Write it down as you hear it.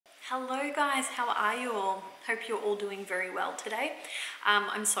Hello guys, how are you all? Hope you're all doing very well today.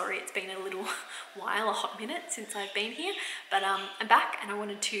 I'm sorry it's been a little while, a hot minute since I've been here, but I'm back and I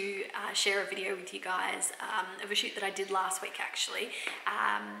wanted to share a video with you guys of a shoot that I did last week actually.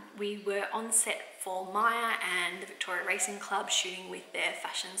 We were on set for Myer and the Victoria Racing Club shooting with their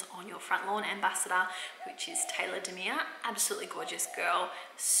Fashions on Your Front Lawn ambassador, which is Taylor Demir. Absolutely gorgeous girl,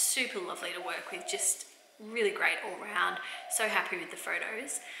 super lovely to work with, just really great all round. So happy with the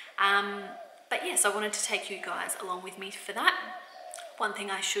photos. But yes, I wanted to take you guys along with me for that. One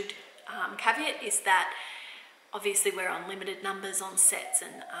thing I should caveat is that obviously we're on limited numbers on sets,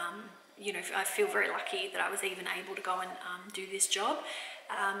 and you know, I feel very lucky that I was even able to go and do this job.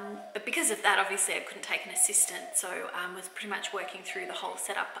 But because of that, obviously I couldn't take an assistant, so I was pretty much working through the whole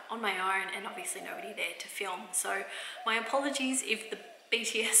setup on my own, and obviously nobody there to film. So my apologies if the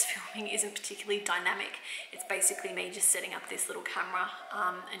BTS filming isn't particularly dynamic. It's basically me just setting up this little camera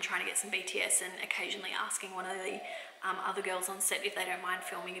and trying to get some BTS, and occasionally asking one of the other girls on set if they don't mind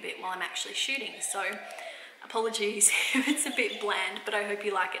filming a bit while I'm actually shooting. So apologies if it's a bit bland, but I hope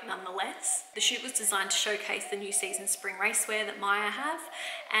you like it nonetheless. The shoot was designed to showcase the new season spring racewear that Myer have,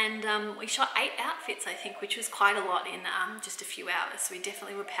 and we shot 8 outfits I think, which was quite a lot in just a few hours. So we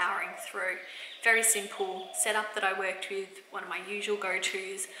definitely were powering through. Very simple setup that I worked with, one of my usual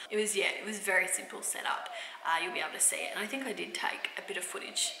go-tos. It was very simple setup. You'll be able to see it, and I think I did take a bit of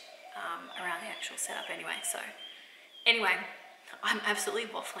footage around the actual setup anyway. So anyway, I'm absolutely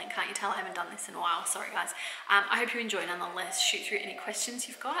waffling, can't you tell? I haven't done this in a while, sorry guys. I hope you enjoy nonetheless. Shoot through any questions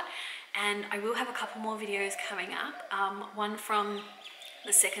you've got, and I will have a couple more videos coming up. One from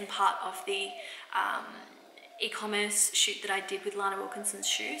the second part of the e-commerce shoot that I did with Lana Wilkinson's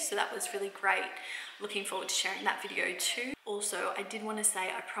shoes, so that was really great. Looking forward to sharing that video too. Also, I did want to say,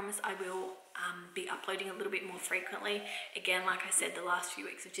 I promise I will be uploading a little bit more frequently. Again, like I said, the last few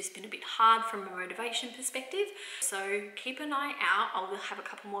weeks have just been a bit hard from a motivation perspective, so keep an eye out. I will have a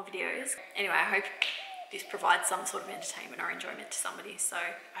couple more videos. Anyway, I hope this provides some sort of entertainment or enjoyment to somebody, so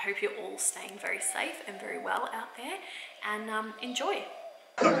I hope you're all staying very safe and very well out there, and enjoy.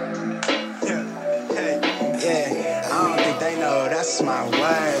 Yeah, I don't think they know that's my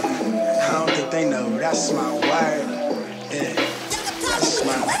word. I don't think they know that's my word. Yeah, that's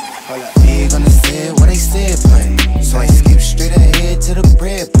my hold up. Big on the set, what they said, play. So I skip straight ahead to the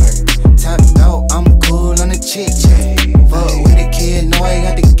bread part. Top out, I'm cool on the Chit. Fuck with the kid, know I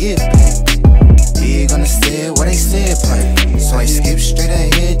got to get paid. Big on the set, what they said, play. So I skip straight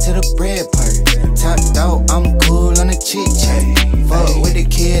ahead to the bread part. Top out, I'm cool on the Chit. Fuck with the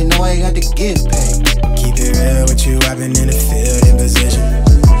kid, know I got to get paid. Keep it real with you, I've been in the field in position.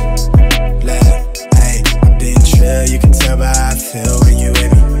 Look, hey, I've been trill, you can tell by how I feel when you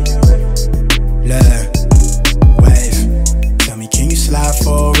with me. Look, wave, tell me, can you slide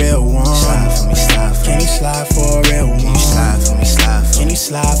for a real one? Slide for me, slide for me. Can you slide for a real one? Can you slide for me, slide for me? Can you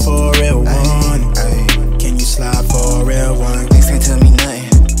slide for a real one? Can you slide for a real one? Niggas can't tell me nothing,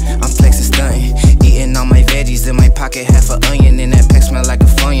 I'm flexing stunting. Eating all my veggies in my pocket, half an onion, and that pack smell like a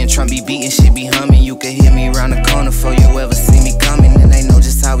Funyun. Trump be beating, shit be humming. You can hear me around the corner before you ever see me coming, and they know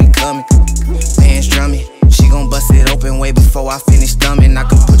just how we coming. Pants drumming, she gon' bust it open way before I finish thumbing. I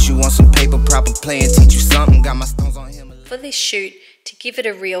can put you on some paper, proper play, and teach you something. Got my stones on him. For this shoot, to give it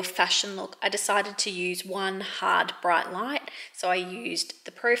a real fashion look, I decided to use one hard bright light. So I used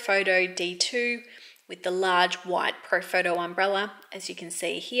the Profoto D2 with the large white Profoto umbrella, as you can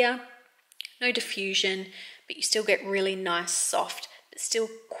see here. No diffusion, but you still get really nice, soft, but still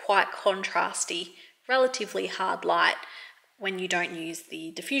quite contrasty, relatively hard light when you don't use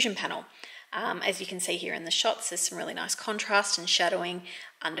the diffusion panel. As you can see here in the shots, there's some really nice contrast and shadowing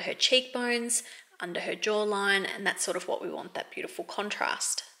under her cheekbones, under her jawline, and that's sort of what we want, that beautiful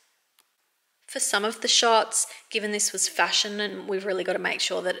contrast. For some of the shots, given this was fashion, and we've really got to make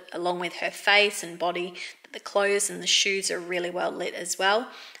sure that along with her face and body, that the clothes and the shoes are really well lit as well.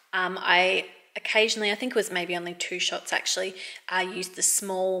 I occasionally, I think it was maybe only 2 shots actually, I used the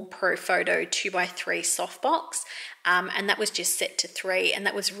small Profoto 2x3 softbox, and that was just set to 3, and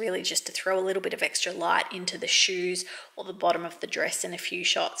that was really just to throw a little bit of extra light into the shoes or the bottom of the dress in a few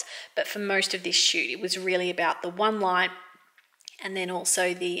shots. But for most of this shoot, it was really about the one light, and then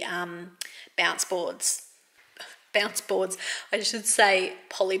also the bounce boards, I should say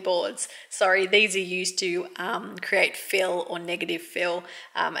poly boards. Sorry, these are used to create fill or negative fill.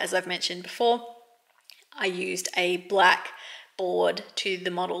 As I've mentioned before, I used a black board to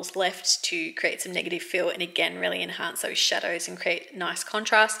the model's left to create some negative fill and again really enhance those shadows and create nice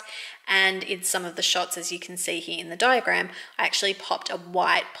contrast. And in some of the shots, as you can see here in the diagram, I actually popped a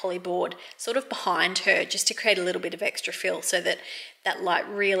white poly board sort of behind her just to create a little bit of extra fill so that that light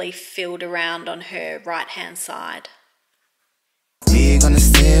really filled around on her right hand side. Big on the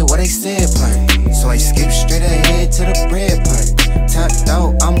set, what they said, part. So I skip straight ahead to the bread part. Tapped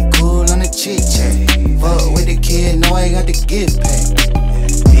out, I'm cool on the chit chat. Fuck with the kid, know I got the gift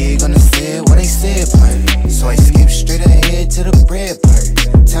pack. Big on the set, what they said, part. So I skip straight ahead to the bread part.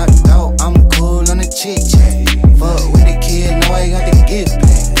 Tapped out, I'm cool on the chit chat. Fuck with the kid, know I got the gift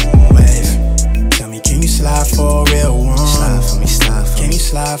pack. Wave, tell me, can you slide for a real one? Slide for me, slide for me. Can you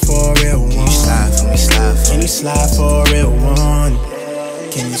slide for a real one? Can you slide for me, slide for me? Can you slide for a real one?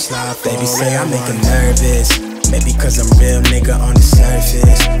 Can you slide for Baby, a say real I make one? her nervous. Maybe cause I'm real nigga on the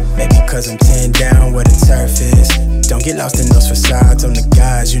surface. Maybe cause I'm 10 down where the turf is. Don't get lost in those facades on the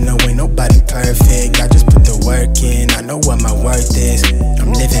guys. You know ain't nobody perfect. I just put the work in, I know what my worth is.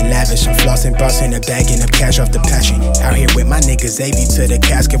 I'm living lavish, I'm flossing, bossing, and bagging up cash off the passion. Out here with my niggas, Xavy to the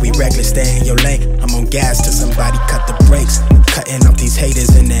casket. We reckless, stay in your lane. I'm on gas till somebody cut the brakes. Cutting off these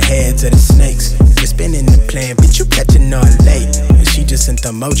haters in the heads of the snakes. Just spinning the plan, bitch, you catching on late. And she just sent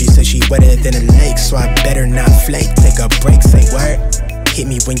the emoji, said she wetter than a lake. So I better not flake, take a break, say word. Hit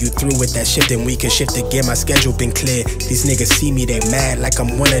me when you through with that shit, then we can shift again, my schedule been clear. These niggas see me, they mad like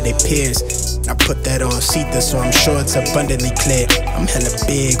I'm one of their peers. I put that on Sita, so I'm sure it's abundantly clear. I'm hella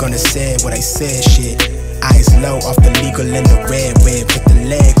big on the set, what I said, shit. Eyes low off the legal and the red web, with the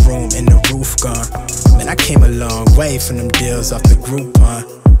leg room and the roof gone. Man, I came a long way from them deals off the Groupon,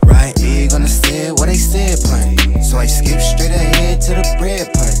 right? Big on the set, what they said, part. So I skip straight ahead to the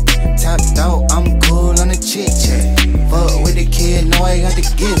bread part. Tapped out, I'm cool on the chit chat. Fuck with the kid, know I got the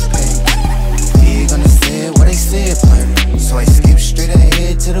gift pack. Big on the set, what they said, part. So I skip straight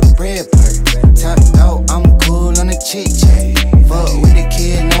ahead to the bread